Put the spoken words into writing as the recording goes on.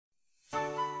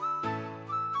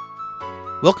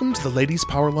Welcome to the Ladies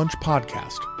Power Lunch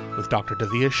podcast with Dr.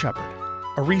 Davia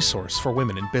Shepherd, a resource for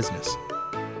women in business,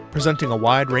 presenting a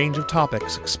wide range of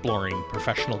topics exploring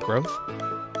professional growth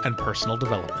and personal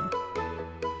development.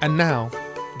 And now,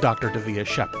 Dr. Davia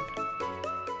Shepherd.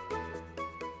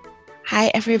 Hi,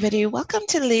 everybody. Welcome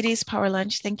to Ladies Power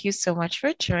Lunch. Thank you so much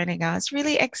for joining us.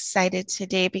 Really excited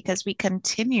today because we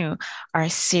continue our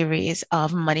series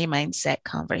of money mindset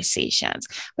conversations.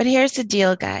 But here's the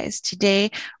deal, guys. Today,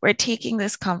 we're taking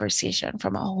this conversation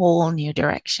from a whole new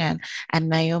direction. And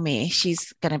Naomi,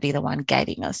 she's going to be the one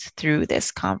guiding us through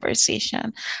this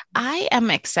conversation. I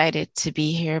am excited to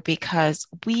be here because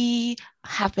we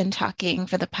have been talking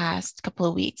for the past couple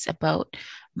of weeks about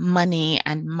money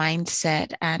and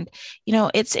mindset. And,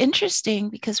 it's interesting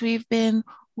because we've been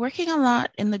working a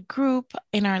lot in the group,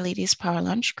 in our Ladies Power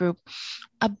Lunch group,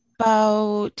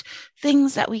 about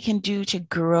things that we can do to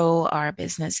grow our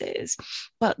businesses.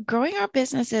 But growing our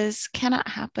businesses cannot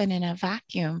happen in a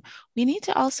vacuum. We need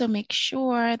to also make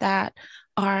sure that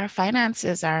our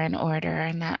finances are in order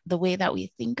and that the way that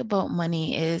we think about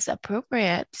money is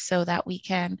appropriate so that we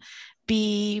can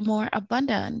be more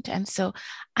abundant. And so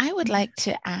I would like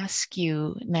to ask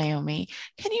you, Naomi,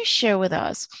 can you share with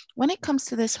us when it comes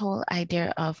to this whole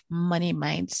idea of money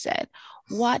mindset,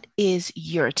 what is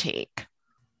your take?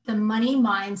 The money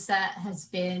mindset has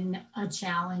been a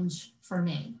challenge for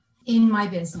me in my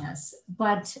business.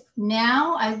 But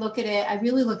now I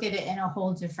really look at it in a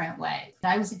whole different way.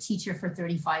 I was a teacher for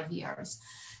 35 years.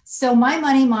 So my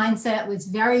money mindset was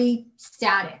very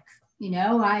static.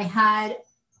 I had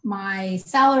my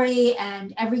salary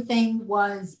and everything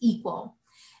was equal.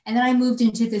 And then I moved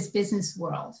into this business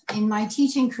world. In my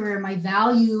teaching career, my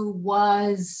value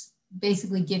was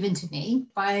basically given to me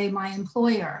by my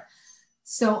employer.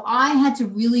 So I had to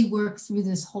really work through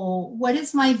this whole, what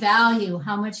is my value?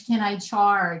 How much can I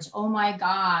charge? Oh my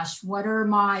gosh, what are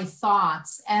my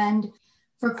thoughts? And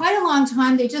for quite a long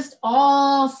time, they just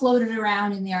all floated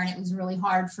around in there. And it was really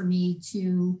hard for me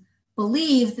to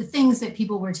believe the things that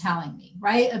people were telling me,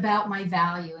 right? About my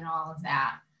value and all of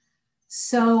that.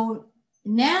 So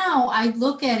now I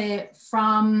look at it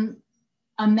from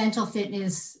a mental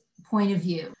fitness point of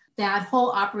view. That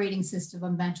whole operating system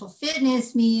of mental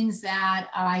fitness means that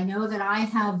I know that I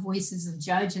have voices of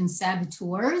judge and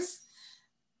saboteurs.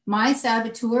 My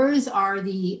saboteurs are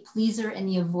the pleaser and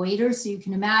the avoider. So you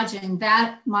can imagine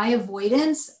that my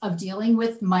avoidance of dealing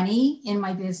with money in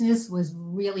my business was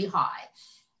really high.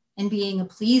 And being a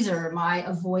pleaser, my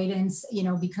avoidance,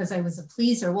 because I was a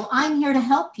pleaser, well, I'm here to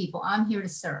help people. I'm here to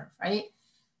serve, right?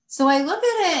 So I look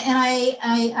at it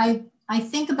and I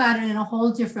think about it in a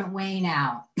whole different way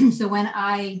now. So when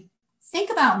I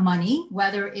think about money,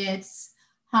 whether it's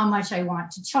how much I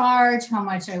want to charge, how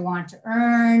much I want to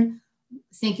earn,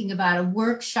 thinking about a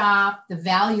workshop, the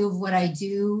value of what I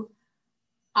do,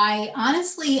 I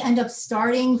honestly end up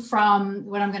starting from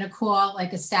what I'm going to call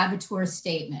like a saboteur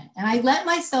statement. And I let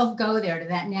myself go there to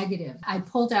that negative. I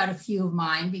pulled out a few of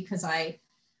mine because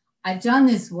I've done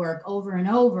this work over and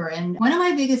over. And one of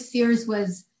my biggest fears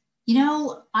was,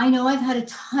 I know I've had a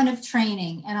ton of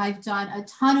training and I've done a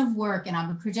ton of work and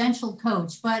I'm a credentialed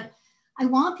coach, but I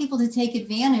want people to take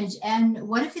advantage. And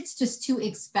what if it's just too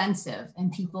expensive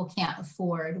and people can't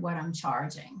afford what I'm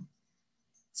charging?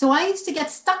 So I used to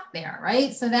get stuck there,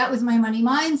 right? So that was my money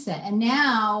mindset. And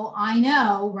now I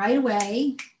know right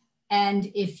away,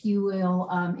 and if you will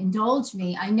indulge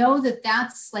me, I know that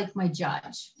that's like my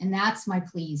judge and that's my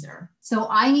pleaser. So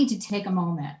I need to take a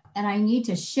moment and I need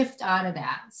to shift out of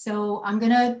that. So I'm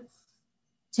going to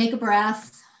take a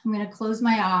breath. I'm going to close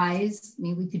my eyes.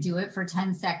 Maybe we could do it for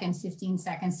 10 seconds, 15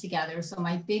 seconds together. So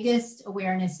my biggest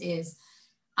awareness is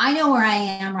I know where I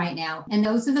am right now. And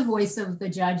those are the voice of the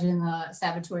judge and the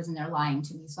saboteurs, and they're lying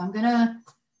to me. So I'm going to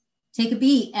take a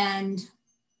beat and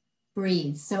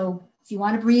breathe. So if you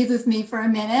want to breathe with me for a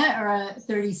minute or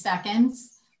 30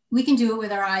 seconds, we can do it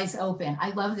with our eyes open.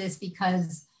 I love this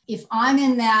because if I'm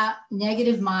in that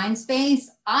negative mind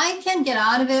space, I can get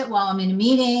out of it while I'm in a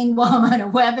meeting, while I'm on a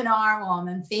webinar, while I'm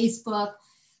on Facebook.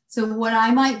 So what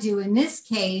I might do in this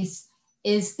case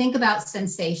is think about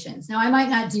sensations. Now, I might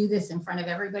not do this in front of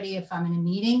everybody if I'm in a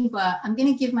meeting, but I'm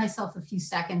going to give myself a few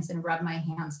seconds and rub my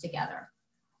hands together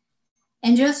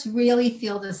and just really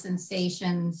feel the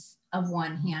sensations of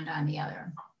one hand on the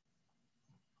other.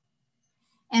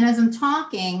 And as I'm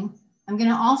talking, I'm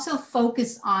going to also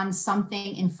focus on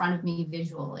something in front of me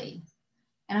visually.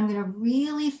 And I'm going to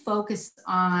really focus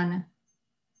on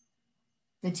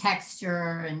the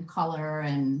texture and color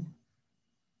and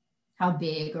how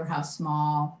big or how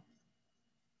small.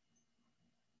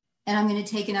 And I'm going to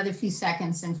take another few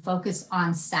seconds and focus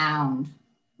on sound,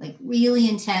 like really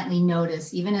intently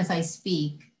notice, even as I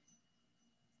speak,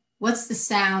 what's the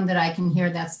sound that I can hear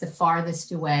that's the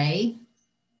farthest away?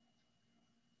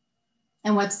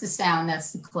 And what's the sound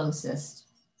that's the closest?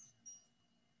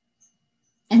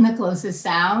 And the closest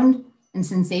sound and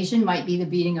sensation might be the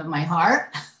beating of my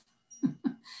heart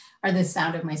or the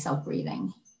sound of myself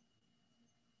breathing.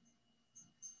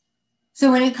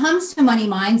 So when it comes to money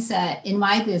mindset in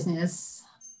my business,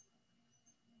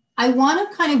 I want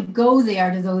to kind of go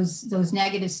there to those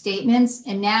negative statements.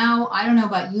 And now, I don't know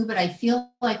about you, but I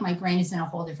feel like my brain is in a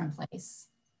whole different place.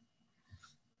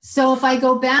 So if I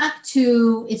go back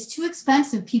to, it's too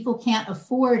expensive, people can't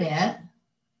afford it,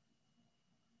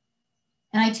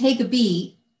 and I take a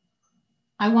beat,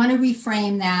 I want to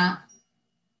reframe that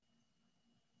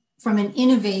from an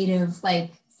innovative,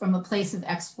 like from a place of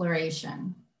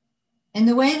exploration. And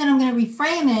the way that I'm going to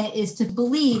reframe it is to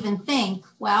believe and think,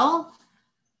 well,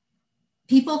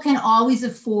 people can always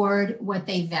afford what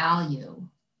they value.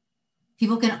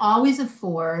 People can always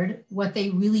afford what they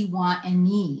really want and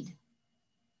need.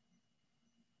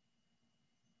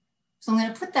 So I'm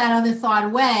going to put that other thought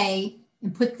away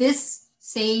and put this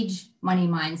sage money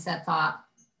mindset thought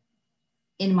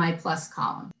in my plus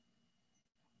column.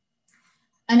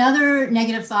 Another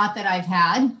negative thought that I've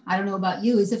had, I don't know about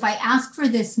you, is if I ask for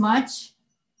this much,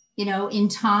 in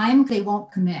time, they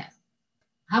won't commit.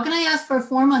 How can I ask for a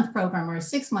 4-month program or a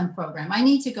 6-month program? I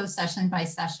need to go session by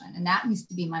session. And that used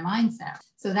to be my mindset.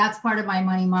 So that's part of my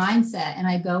money mindset. And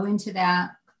I go into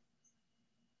that,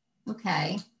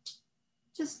 okay,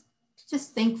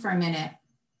 just think for a minute.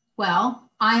 Well,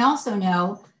 I also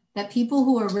know that people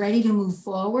who are ready to move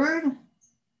forward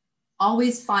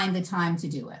always find the time to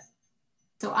do it.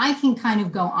 So I can kind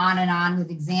of go on and on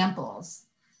with examples.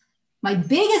 My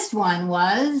biggest one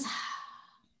was,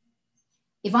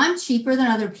 if I'm cheaper than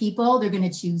other people, they're going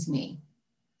to choose me.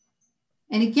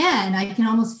 And again, I can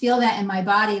almost feel that in my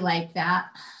body, like that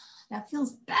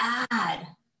feels bad.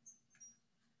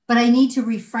 But I need to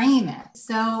reframe it.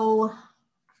 So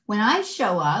when I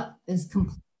show up as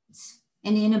complete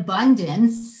and in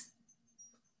abundance,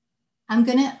 I'm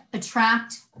going to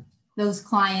attract those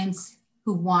clients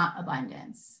who want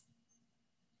abundance.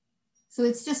 So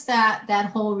it's just that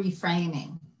whole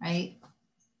reframing, right?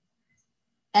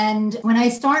 And when I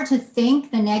start to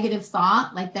think the negative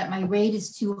thought, like that my rate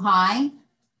is too high,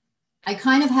 I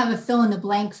kind of have a fill in the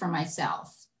blank for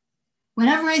myself.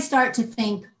 Whenever I start to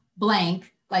think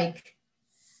blank, like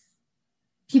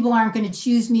people aren't going to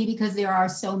choose me because there are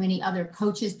so many other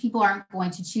coaches, people aren't going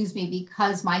to choose me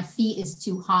because my fee is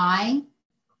too high,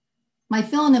 my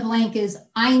fill in the blank is,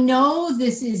 I know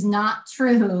this is not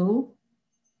true,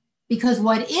 because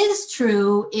what is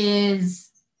true is,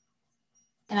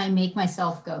 and I make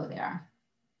myself go there.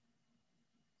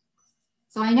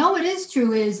 So I know what is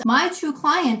true is my true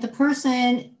client, the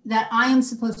person that I am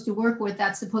supposed to work with,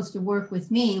 that's supposed to work with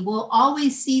me, will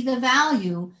always see the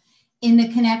value in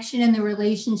the connection and the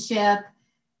relationship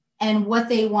and what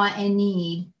they want and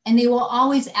need. And they will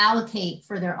always allocate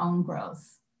for their own growth.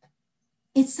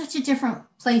 It's such a different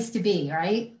place to be,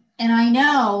 right? And I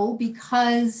know,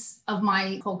 because of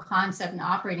my whole concept and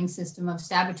operating system of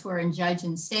saboteur and judge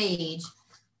and sage,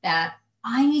 that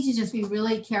I need to just be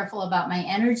really careful about my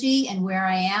energy and where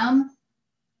I am.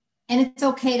 And it's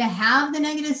okay to have the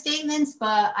negative statements,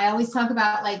 but I always talk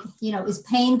about, like, is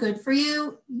pain good for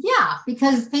you? Yeah,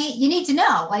 because pain, you need to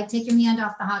know, like, take your hand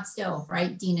off the hot stove,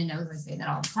 right? Dina knows I say that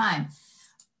all the time.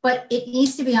 But it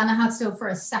needs to be on the hot stove for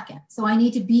a second. So I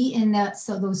need to be in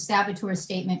those saboteur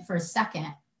statement for a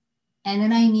second. And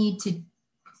then I need to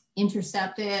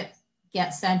intercept it,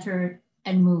 get centered,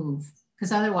 and move.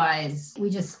 Because otherwise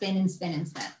we just spin and spin and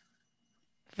spin.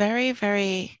 Very,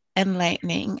 very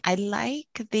enlightening. I like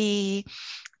the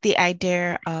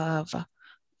idea of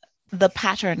the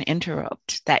pattern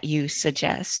interrupt that you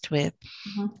suggest with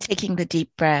taking the deep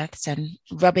breaths and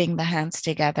rubbing the hands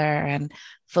together and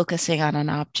focusing on an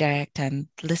object and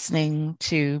listening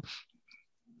to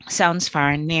sounds far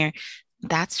and near.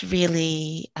 That's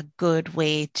really a good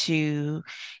way to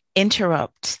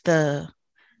interrupt the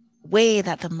way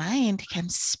that the mind can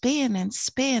spin and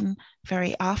spin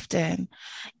very often.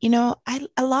 A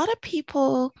lot of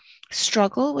people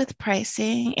struggle with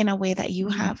pricing in a way that you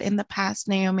have in the past,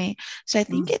 Naomi. So I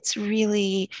think it's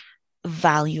really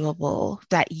valuable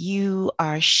that you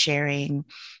are sharing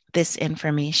this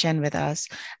information with us.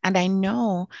 And I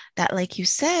know that, like you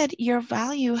said, your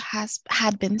value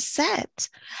had been set.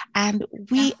 And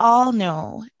we all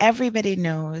know, everybody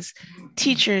knows,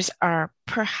 teachers are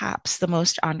perhaps the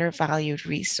most undervalued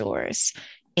resource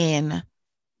in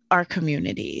our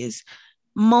communities,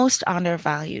 most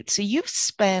undervalued. So you've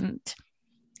spent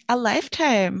a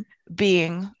lifetime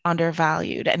being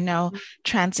undervalued. And now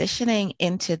transitioning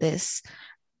into this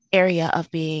area of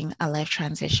being a life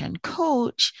transition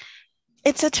coach,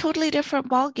 it's a totally different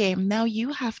ballgame. Now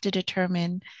you have to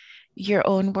determine your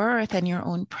own worth and your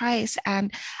own price.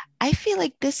 And I feel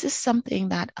like this is something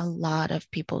that a lot of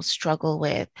people struggle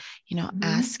with,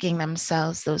 asking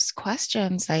themselves those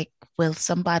questions like, will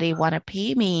somebody want to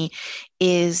pay me?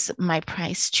 Is my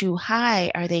price too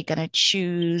high? Are they going to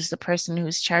choose the person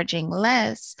who's charging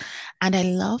less? And I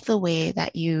love the way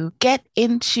that you get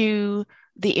into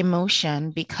the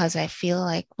emotion, because I feel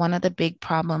like one of the big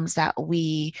problems that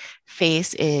we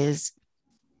face is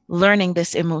learning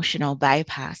this emotional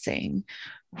bypassing,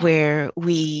 where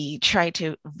we try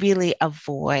to really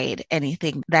avoid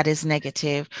anything that is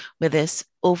negative with this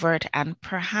overt and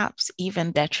perhaps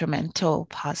even detrimental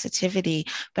positivity,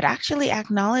 but actually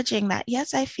acknowledging that,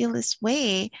 yes, I feel this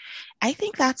way. I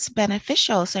think that's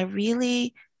beneficial. So I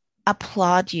really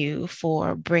applaud you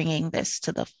for bringing this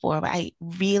to the fore. I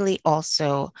really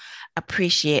also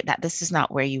appreciate that this is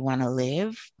not where you want to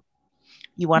live.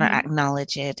 You want to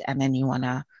acknowledge it, and then you want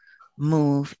to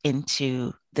move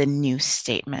into the new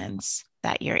statements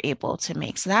that you're able to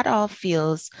make. So that all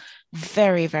feels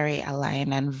very, very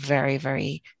aligned and very,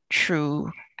 very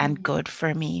true and good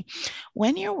for me.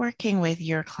 When you're working with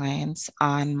your clients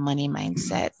on money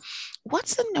mindset,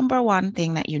 what's the number one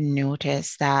thing that you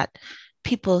notice that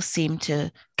people seem to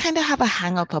kind of have a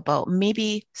hang up about?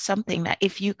 Maybe something that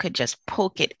if you could just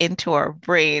poke it into our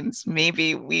brains,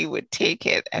 maybe we would take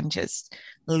it and just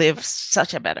live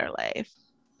such a better life.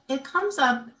 It comes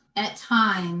up at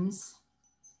times,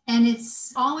 and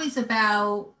it's always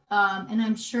about, and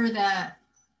I'm sure that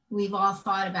we've all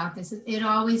thought about this, it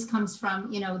always comes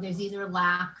from, there's either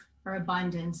lack or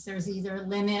abundance, there's either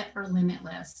limit or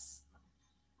limitless.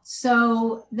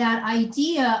 So that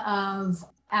idea of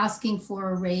asking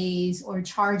for a raise or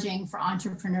charging for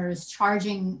entrepreneurs,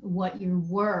 charging what you're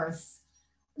worth,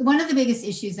 one of the biggest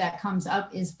issues that comes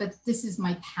up is, but this is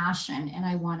my passion and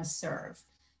I want to serve.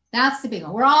 That's the big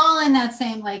one. We're all in that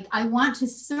same, like, I want to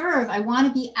serve. I want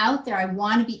to be out there. I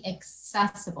want to be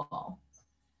accessible.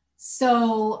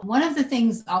 So one of the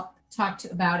things I'll talk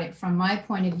about it from my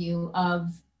point of view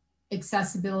of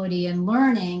accessibility and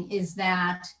learning is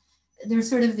that there's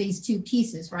sort of these two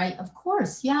pieces, right? Of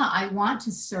course, yeah, I want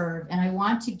to serve and I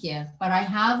want to give, but I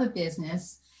have a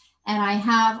business and I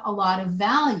have a lot of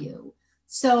value.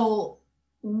 So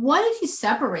what if you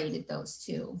separated those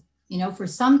two? For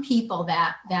some people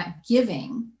that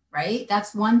giving, right?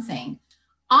 That's one thing.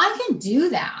 I can do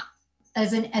that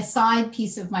as a side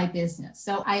piece of my business.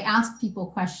 So I ask people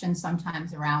questions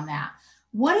sometimes around that.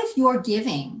 What if your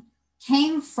giving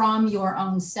came from your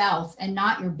own self and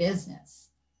not your business?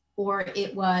 Or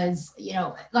it was,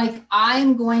 like,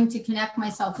 I'm going to connect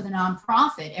myself with a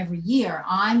nonprofit every year.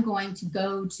 I'm going to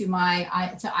go to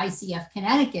ICF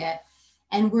Connecticut,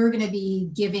 and we're going to be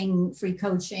giving free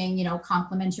coaching,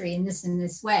 complimentary in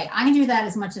this way. I can do that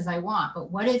as much as I want,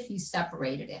 but what if you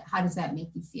separated it? How does that make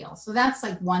you feel? So that's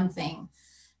like one thing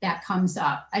that comes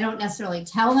up. I don't necessarily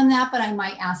tell them that, but I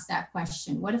might ask that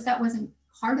question. What if that wasn't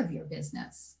part of your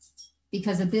business?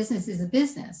 Because a business is a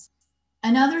business.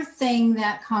 Another thing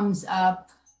that comes up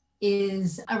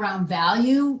is around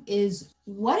value is,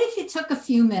 what if you took a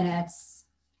few minutes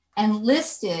and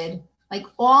listed like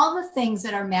all the things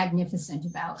that are magnificent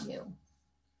about you,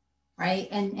 right?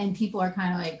 And people are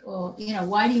kind of like, well,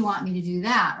 why do you want me to do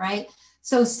that, right?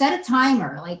 So set a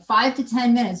timer, like 5 to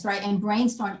 10 minutes, right? And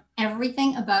brainstorm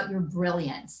everything about your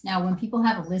brilliance. Now, when people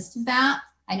have a list of that,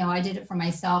 I know I did it for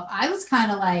myself. I was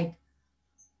kind of like,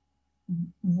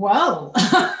 whoa,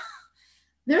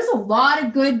 there's a lot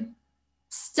of good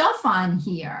stuff on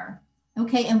here.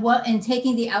 Okay, and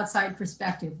taking the outside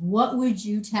perspective, what would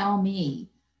you tell me?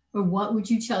 Or what would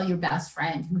you tell your best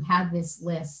friend who had this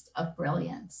list of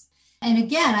brilliance? And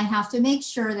again, I have to make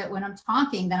sure that when I'm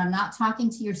talking, that I'm not talking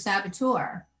to your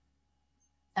saboteur.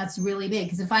 That's really big,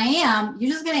 because if I am,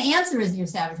 you're just going to answer as your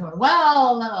saboteur.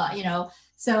 Well, blah, blah,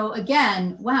 So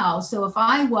again, wow. So if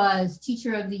I was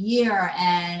teacher of the year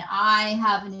and I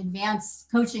have an advanced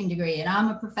coaching degree and I'm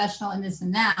a professional in this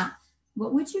and that,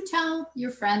 what would you tell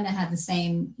your friend that had the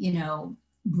same,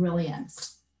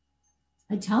 brilliance?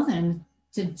 I tell them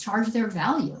to charge their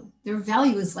value. Their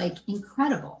value is like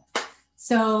incredible.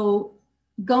 So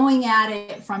going at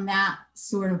it from that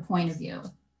sort of point of view,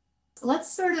 let's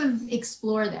sort of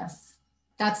explore this.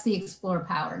 That's the explore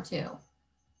power too.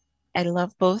 I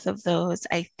love both of those.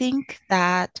 I think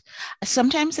that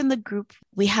sometimes in the group,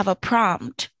 we have a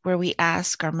prompt where we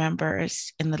ask our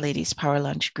members in the Ladies Power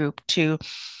Lunch group to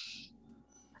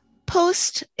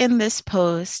post in this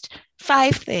post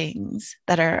 5 things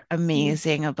that are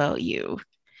amazing about you.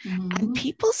 And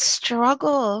people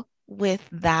struggle with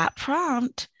that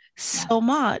prompt so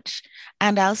much.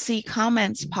 And I'll see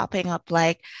comments popping up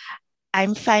like,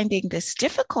 I'm finding this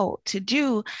difficult to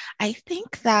do. I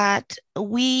think that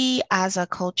we as a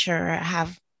culture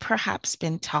have perhaps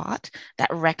been taught that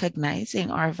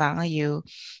recognizing our value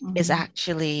is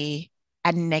actually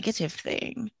a negative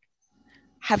thing.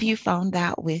 Have you found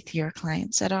that with your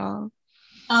clients at all?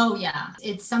 Oh, yeah.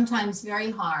 It's sometimes very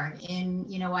hard. And,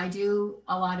 I do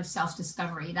a lot of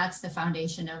self-discovery. That's the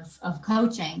foundation of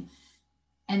coaching.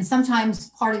 And sometimes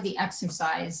part of the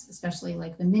exercise, especially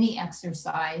like the mini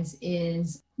exercise,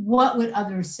 is what would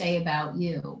others say about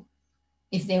you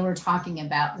if they were talking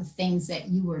about the things that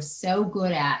you were so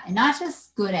good at, and not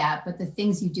just good at, but the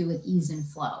things you do with ease and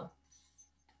flow.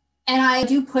 And I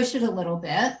do push it a little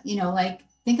bit, like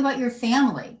think about your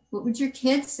family. What would your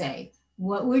kids say?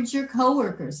 What would your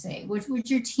coworkers say? What would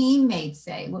your teammates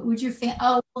say? What would your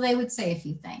they would say a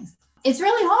few things. It's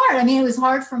really hard. I mean, it was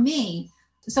hard for me.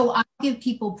 So I give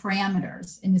people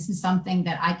parameters, and this is something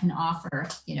that I can offer,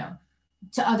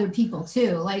 to other people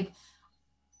too. Like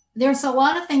there's a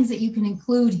lot of things that you can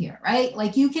include here, right?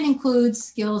 Like you can include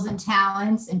skills and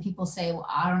talents, and people say, well,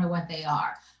 I don't know what they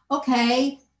are.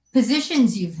 Okay,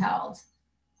 positions you've held,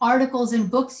 articles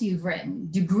and books you've written,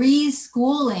 degrees,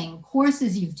 schooling,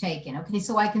 courses you've taken. Okay,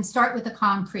 so I can start with the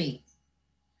concrete.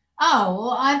 Oh,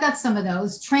 well, I've got some of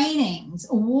those trainings,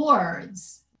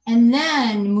 awards, and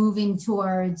then moving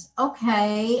towards,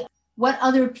 okay, what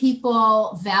other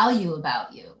people value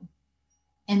about you.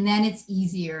 And then it's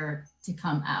easier to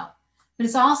come out. But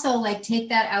it's also like, take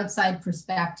that outside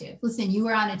perspective. Listen, you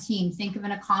were on a team. Think of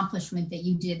an accomplishment that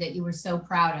you did that you were so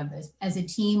proud of as a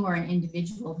team or an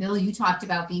individual. Bill, you talked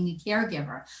about being a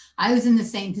caregiver. I was in the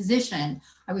same position.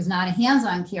 I was not a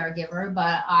hands-on caregiver,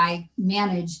 but I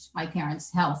managed my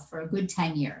parents' health for a good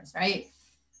 10 years, right?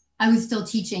 I was still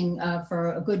teaching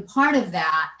for a good part of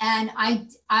that. And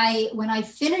when I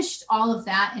finished all of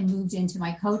that and moved into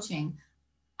my coaching,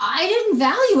 I didn't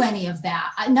value any of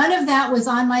that. None of that was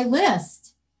on my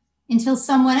list until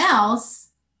someone else,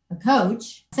 a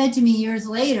coach, said to me years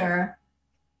later,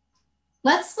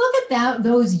 let's look at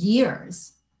those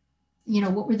years.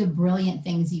 What were the brilliant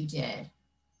things you did?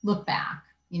 Look back,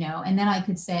 and then I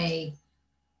could say,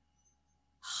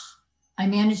 I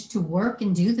managed to work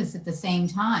and do this at the same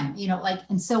time,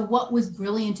 and so what was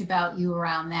brilliant about you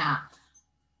around that?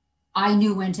 I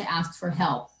knew when to ask for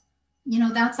help.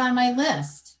 That's on my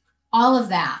list. All of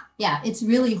that. Yeah, it's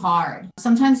really hard.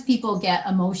 Sometimes people get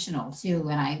emotional too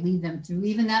when I lead them through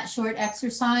even that short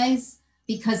exercise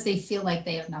because they feel like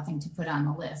they have nothing to put on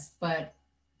the list. But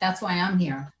that's why I'm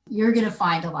here. You're going to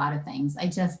find a lot of things. I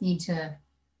just need to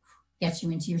get you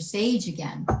into your sage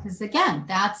again. Because again,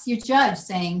 that's your judge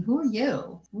saying, who are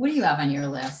you? What do you have on your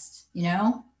list?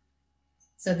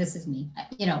 So this is me.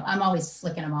 I'm always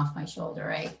flicking them off my shoulder,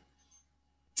 right?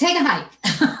 Take a hike.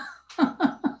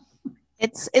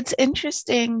 It's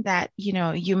interesting that,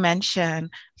 you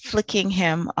mentioned flicking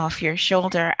him off your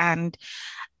shoulder. And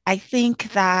I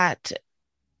think that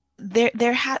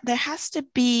there has to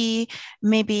be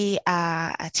maybe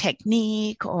a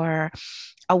technique or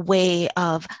a way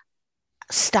of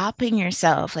stopping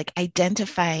yourself, like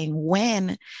identifying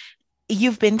when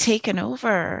you've been taken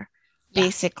over,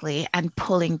 basically, and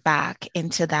pulling back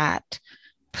into that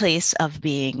place of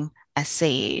being a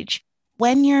sage.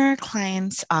 When your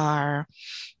clients are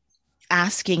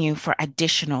asking you for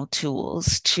additional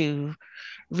tools to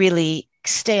really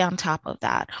stay on top of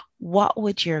that, what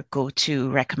would your go-to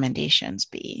recommendations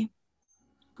be?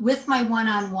 With my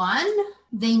one-on-one,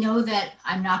 they know that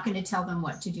I'm not going to tell them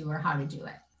what to do or how to do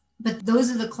it. But those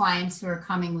are the clients who are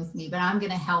coming with me, but I'm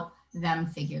going to help them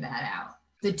figure that out.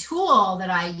 The tool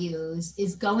that I use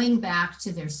is going back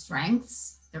to their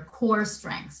strengths, their core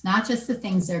strengths, not just the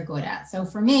things they're good at. So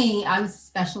for me, I was a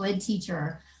special ed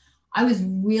teacher. I was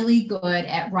really good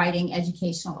at writing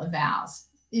educational evals.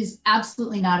 Is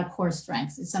absolutely not a core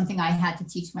strength. It's something I had to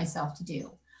teach myself to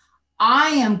do. I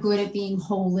am good at being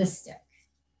holistic,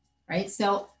 right?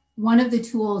 So one of the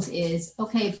tools is,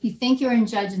 okay, if you think you're in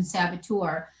judge and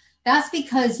saboteur, that's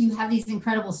because you have these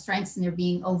incredible strengths and they're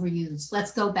being overused.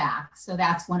 Let's go back. So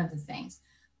that's one of the things.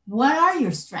 What are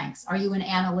your strengths? Are you an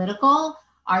analytical?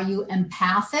 Are you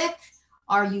empathic?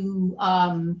 Are you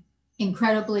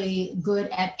incredibly good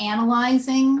at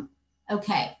analyzing?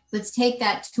 Okay, let's take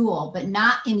that tool, but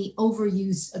not in the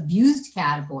overuse, abused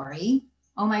category.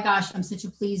 Oh my gosh, I'm such a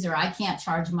pleaser, I can't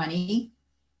charge money,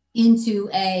 into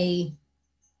a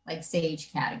like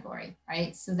sage category,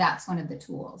 right? So that's one of the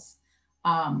tools.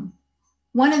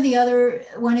 One of the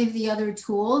other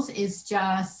tools is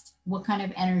just what kind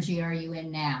of energy are you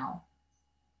in now?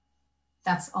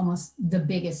 That's almost the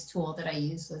biggest tool that I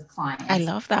use with clients. I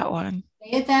love that one.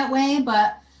 Say it that way,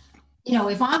 but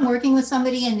if I'm working with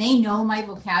somebody and they know my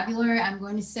vocabulary, I'm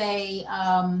going to say,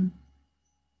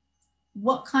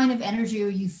 what kind of energy are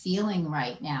you feeling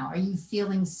right now? Are you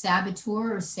feeling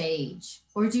saboteur or sage?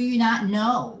 Or do you not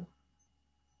know?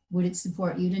 Would it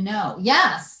support you to know?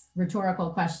 Yes.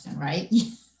 Rhetorical question, right?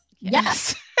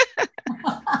 Yes.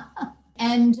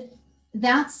 And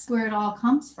that's where it all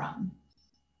comes from.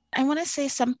 I want to say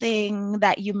something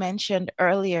that you mentioned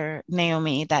earlier,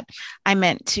 Naomi, that I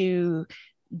meant to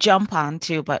jump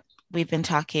onto, but we've been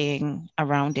talking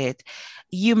around it.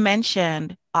 You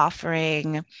mentioned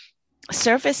offering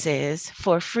services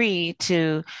for free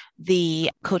to the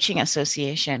Coaching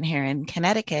Association here in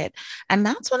Connecticut. And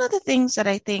that's one of the things that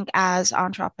I think as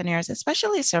entrepreneurs,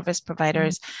 especially service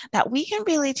providers, that we can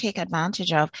really take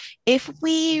advantage of if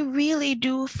we really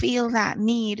do feel that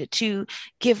need to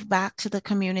give back to the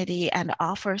community and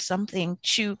offer something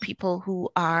to people who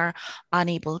are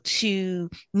unable to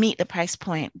meet the price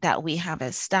point that we have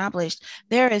established.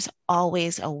 There is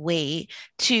always a way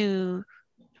to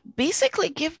basically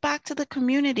give back to the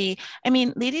community. I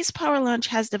mean, Ladies Power Lunch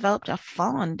has developed a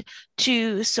fund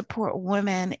to support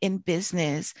women in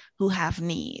business who have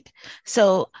need.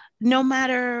 So no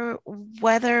matter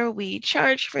whether we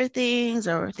charge for things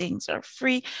or things are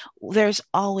free, there's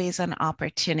always an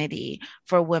opportunity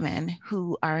for women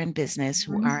who are in business,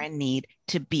 who are in need,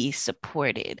 to be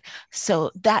supported.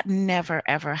 So that never,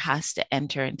 ever has to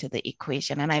enter into the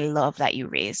equation. And I love that you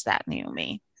raised that,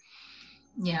 Naomi.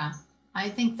 Yeah. I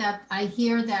think that I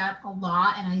hear that a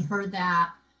lot, and I heard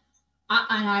that,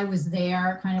 and I was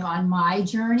there kind of on my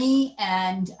journey,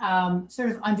 and sort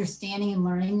of understanding and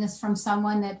learning this from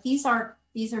someone, that these are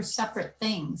separate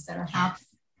things that are happening.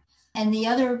 And the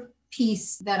other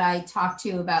piece that I talk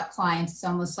to about clients is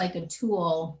almost like a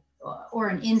tool or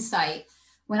an insight.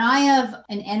 When I have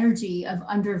an energy of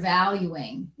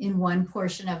undervaluing in one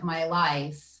portion of my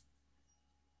life,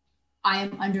 I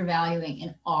am undervaluing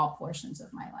in all portions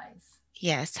of my life.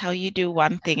 Yes, how you do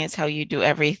one thing is how you do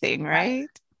everything, right?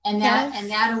 And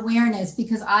that awareness,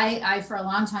 because I for a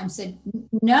long time said,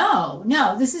 no,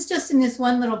 this is just in this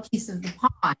one little piece of the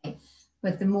pie.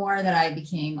 But the more that I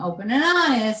became open and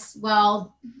honest,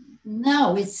 well,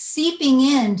 no, it's seeping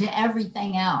into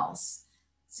everything else.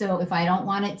 So if I don't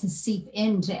want it to seep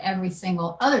into every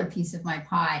single other piece of my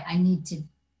pie, I need to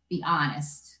be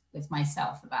honest with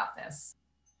myself about this.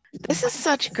 This is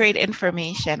such great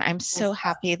information. I'm so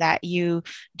happy that you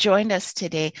joined us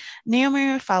today. Naomi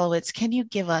Rafalowitz, can you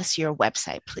give us your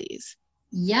website, please?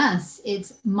 Yes,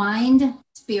 it's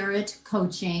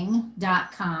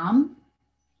mindspiritcoaching.com.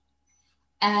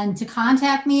 And to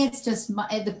contact me, it's just,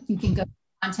 you can go to the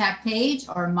contact page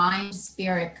or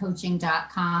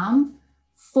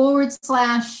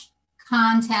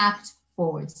mindspiritcoaching.com/contact/.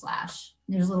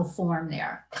 There's a little form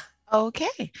there.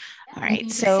 Okay. All right.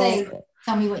 So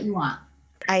tell me what you want.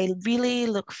 I really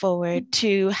look forward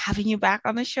to having you back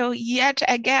on the show yet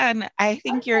again. I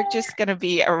think you're just going to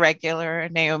be a regular,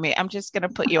 Naomi. I'm just going to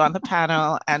put you on the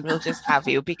panel and we'll just have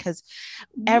you, because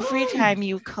every time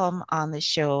you come on the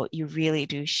show, you really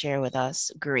do share with us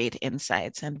great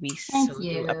insights, and we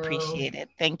do appreciate it.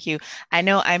 Thank you. I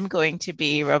know I'm going to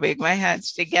be rubbing my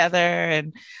hands together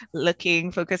and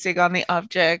focusing on the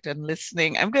object and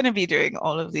listening. I'm going to be doing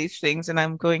all of these things, and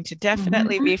I'm going to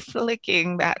definitely be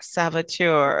flicking that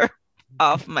saboteur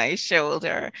off my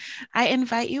shoulder. I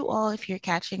invite you all, if you're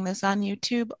catching this on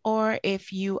YouTube or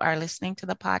if you are listening to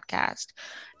the podcast,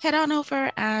 head on over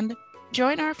and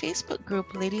join our Facebook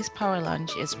group. Ladies Power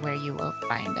Lunch is where you will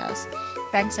find us.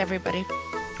 Thanks, everybody.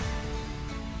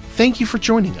 Thank you for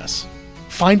joining us.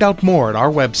 Find out more at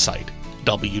our website,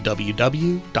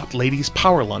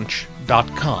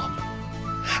 www.ladiespowerlunch.com,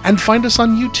 and find us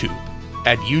on YouTube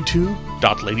at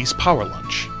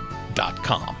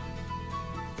youtube.ladiespowerlunch.com.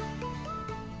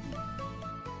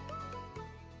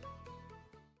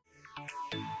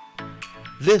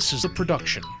 This is a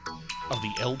production of the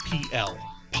LPL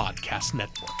Podcast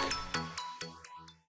Network.